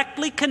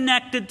directly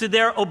connected to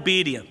their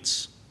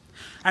obedience.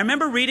 I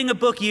remember reading a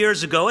book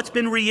years ago, it's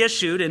been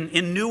reissued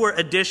in newer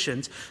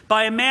editions,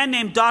 by a man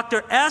named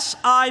Dr.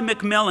 S.I.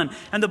 McMillan,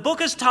 and the book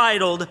is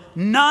titled,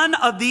 None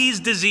of These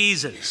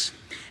Diseases.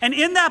 And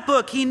in that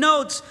book, he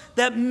notes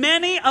that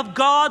many of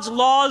God's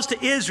laws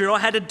to Israel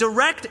had a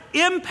direct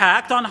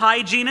impact on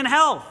hygiene and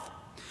health.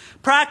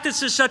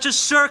 Practices such as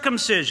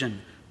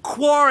circumcision,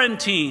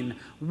 quarantine,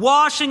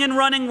 washing in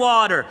running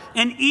water,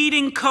 and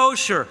eating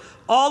kosher,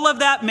 all of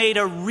that made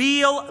a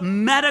real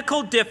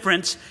medical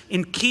difference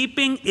in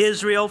keeping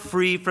Israel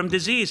free from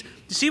disease.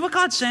 You see what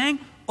God's saying?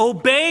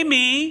 Obey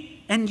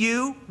me and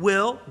you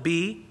will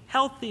be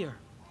healthier.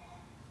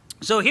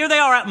 So here they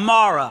are at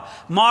Marah.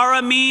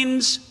 Marah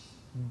means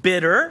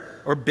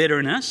bitter or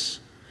bitterness.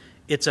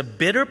 It's a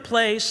bitter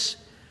place,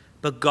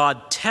 but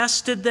God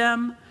tested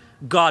them.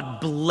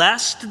 God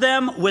blessed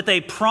them with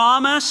a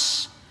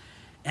promise.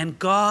 And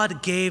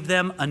God gave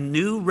them a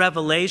new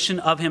revelation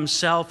of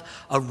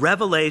himself, a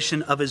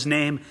revelation of his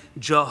name,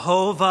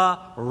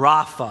 Jehovah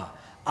Rapha.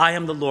 I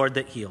am the Lord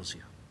that heals you.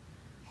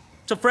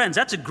 So friends,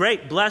 that's a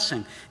great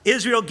blessing.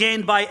 Israel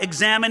gained by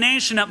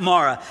examination at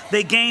Marah.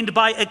 They gained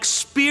by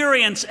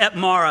experience at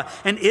Marah.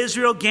 And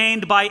Israel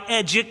gained by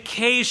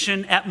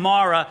education at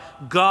Marah.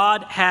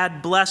 God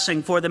had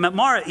blessing for them at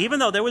Marah, even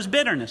though there was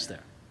bitterness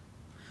there.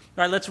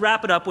 All right, let's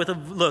wrap it up with a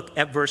look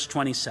at verse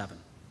 27.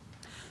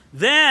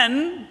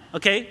 Then,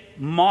 okay,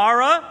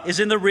 Marah is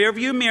in the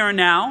rearview mirror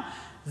now.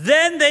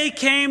 Then they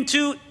came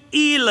to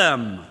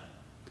Elim,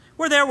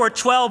 where there were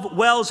 12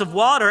 wells of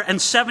water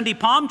and 70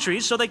 palm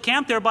trees, so they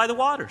camped there by the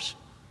waters.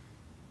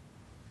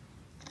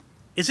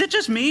 Is it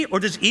just me,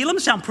 or does Elim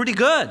sound pretty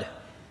good?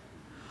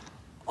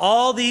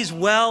 All these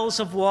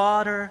wells of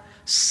water,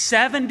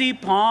 70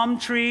 palm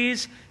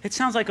trees. It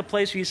sounds like a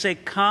place where you say,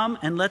 come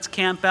and let's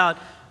camp out.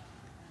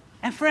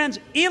 And friends,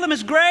 Elim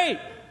is great.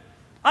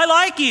 I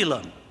like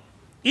Elim.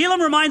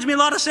 Elim reminds me a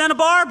lot of Santa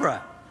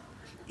Barbara.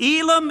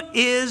 Elim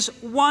is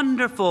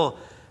wonderful.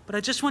 But I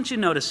just want you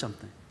to notice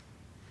something.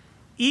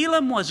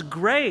 Elim was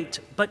great,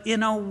 but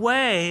in a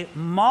way,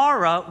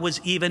 Marah was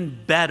even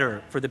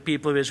better for the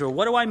people of Israel.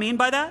 What do I mean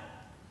by that?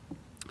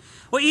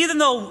 Well, even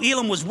though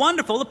Elim was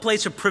wonderful, a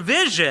place of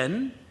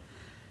provision,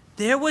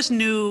 there was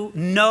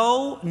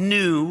no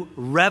new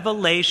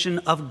revelation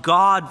of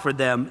God for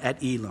them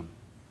at Elim.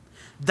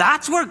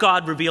 That's where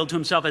God revealed to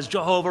himself as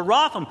Jehovah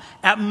Rapha,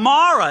 at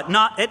Marah,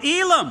 not at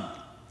Elim.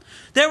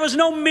 There was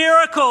no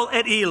miracle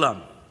at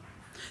Elim.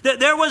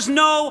 There was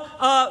no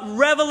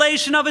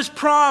revelation of his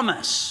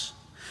promise.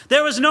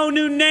 There was no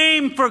new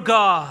name for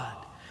God.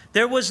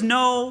 There was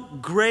no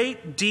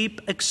great,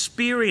 deep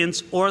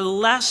experience or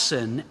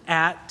lesson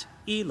at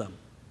Elim.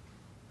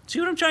 See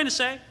what I'm trying to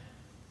say?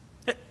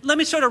 Let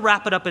me sort of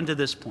wrap it up into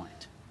this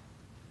point.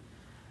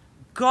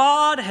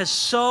 God has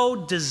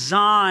so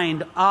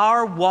designed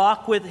our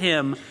walk with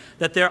him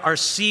that there are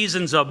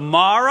seasons of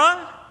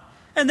Marah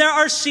and there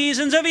are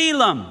seasons of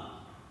Elim.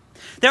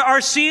 There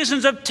are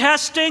seasons of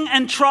testing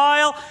and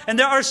trial, and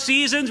there are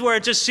seasons where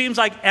it just seems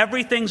like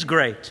everything's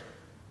great.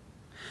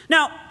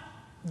 Now,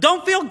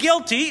 don't feel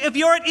guilty if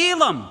you're at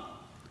Elim.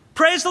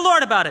 Praise the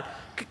Lord about it.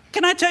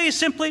 Can I tell you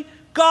simply,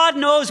 God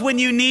knows when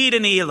you need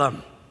an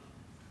Elim.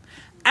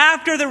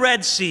 After the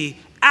Red Sea,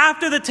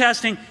 after the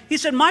testing, he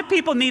said, my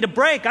people need a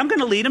break. I'm going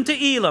to lead them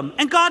to Elim.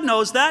 And God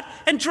knows that.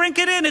 And drink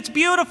it in. It's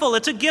beautiful.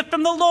 It's a gift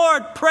from the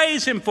Lord.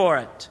 Praise him for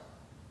it.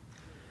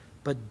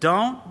 But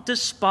don't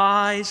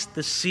despise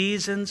the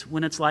seasons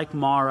when it's like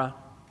Marah.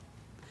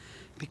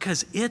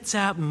 Because it's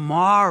at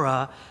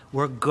Marah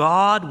where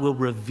God will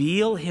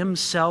reveal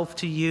himself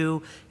to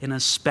you in a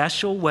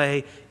special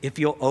way if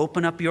you'll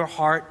open up your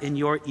heart and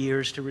your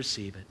ears to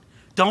receive it.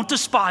 Don't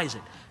despise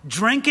it.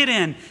 Drink it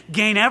in.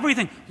 Gain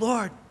everything.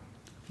 Lord,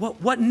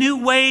 what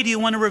new way do you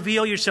want to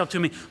reveal yourself to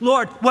me?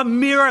 Lord, what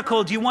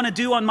miracle do you want to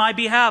do on my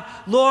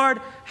behalf? Lord,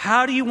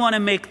 how do you want to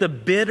make the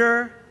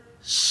bitter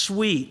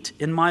sweet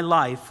in my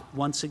life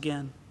once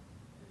again?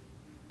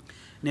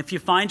 And if you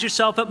find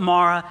yourself at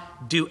Marah,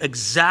 do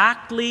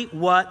exactly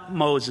what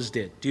Moses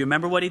did. Do you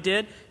remember what he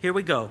did? Here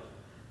we go.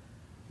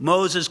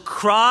 Moses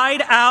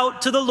cried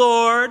out to the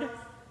Lord.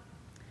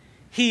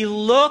 He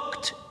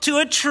looked to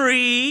a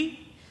tree,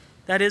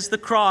 that is the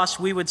cross,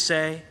 we would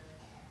say.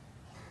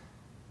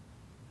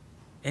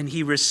 And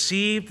he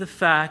received the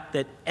fact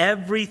that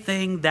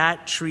everything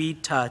that tree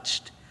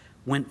touched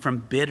went from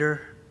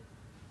bitter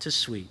to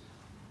sweet.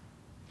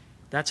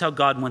 That's how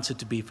God wants it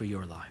to be for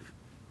your life.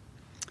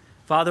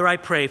 Father, I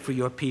pray for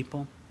your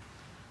people.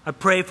 I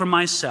pray for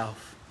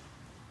myself.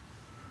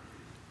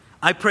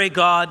 I pray,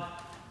 God,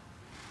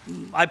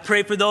 I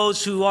pray for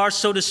those who are,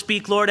 so to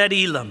speak, Lord, at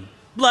Elim.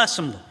 Bless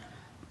them, Lord.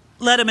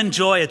 Let them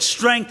enjoy it.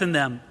 Strengthen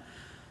them.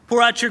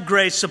 Pour out your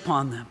grace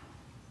upon them.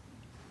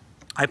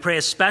 I pray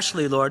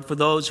especially, Lord, for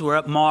those who are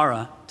at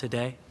Marah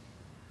today.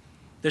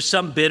 There's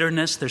some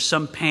bitterness, there's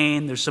some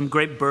pain, there's some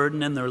great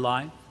burden in their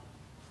life.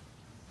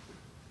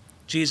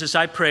 Jesus,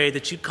 I pray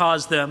that you'd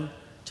cause them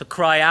to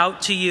cry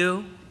out to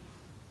you,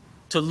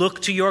 to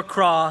look to your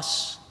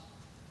cross,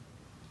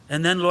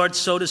 And then, Lord,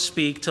 so to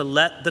speak, to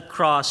let the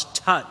cross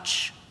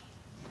touch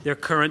their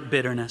current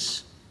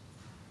bitterness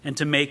and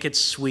to make it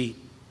sweet.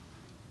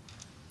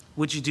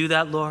 Would you do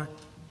that, Lord?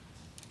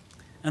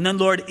 And then,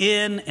 Lord,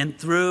 in and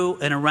through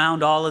and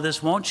around all of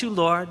this, won't you,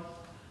 Lord,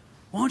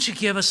 won't you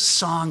give us a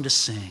song to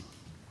sing?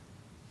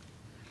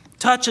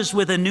 Touch us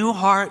with a new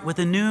heart, with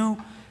a new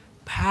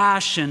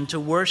passion to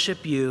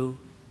worship you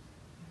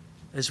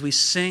as we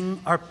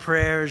sing our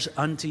prayers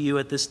unto you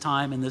at this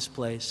time in this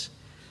place.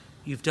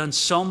 You've done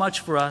so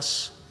much for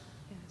us.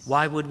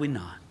 Why would we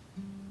not?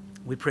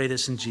 We pray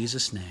this in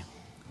Jesus' name.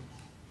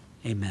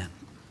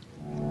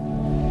 Amen.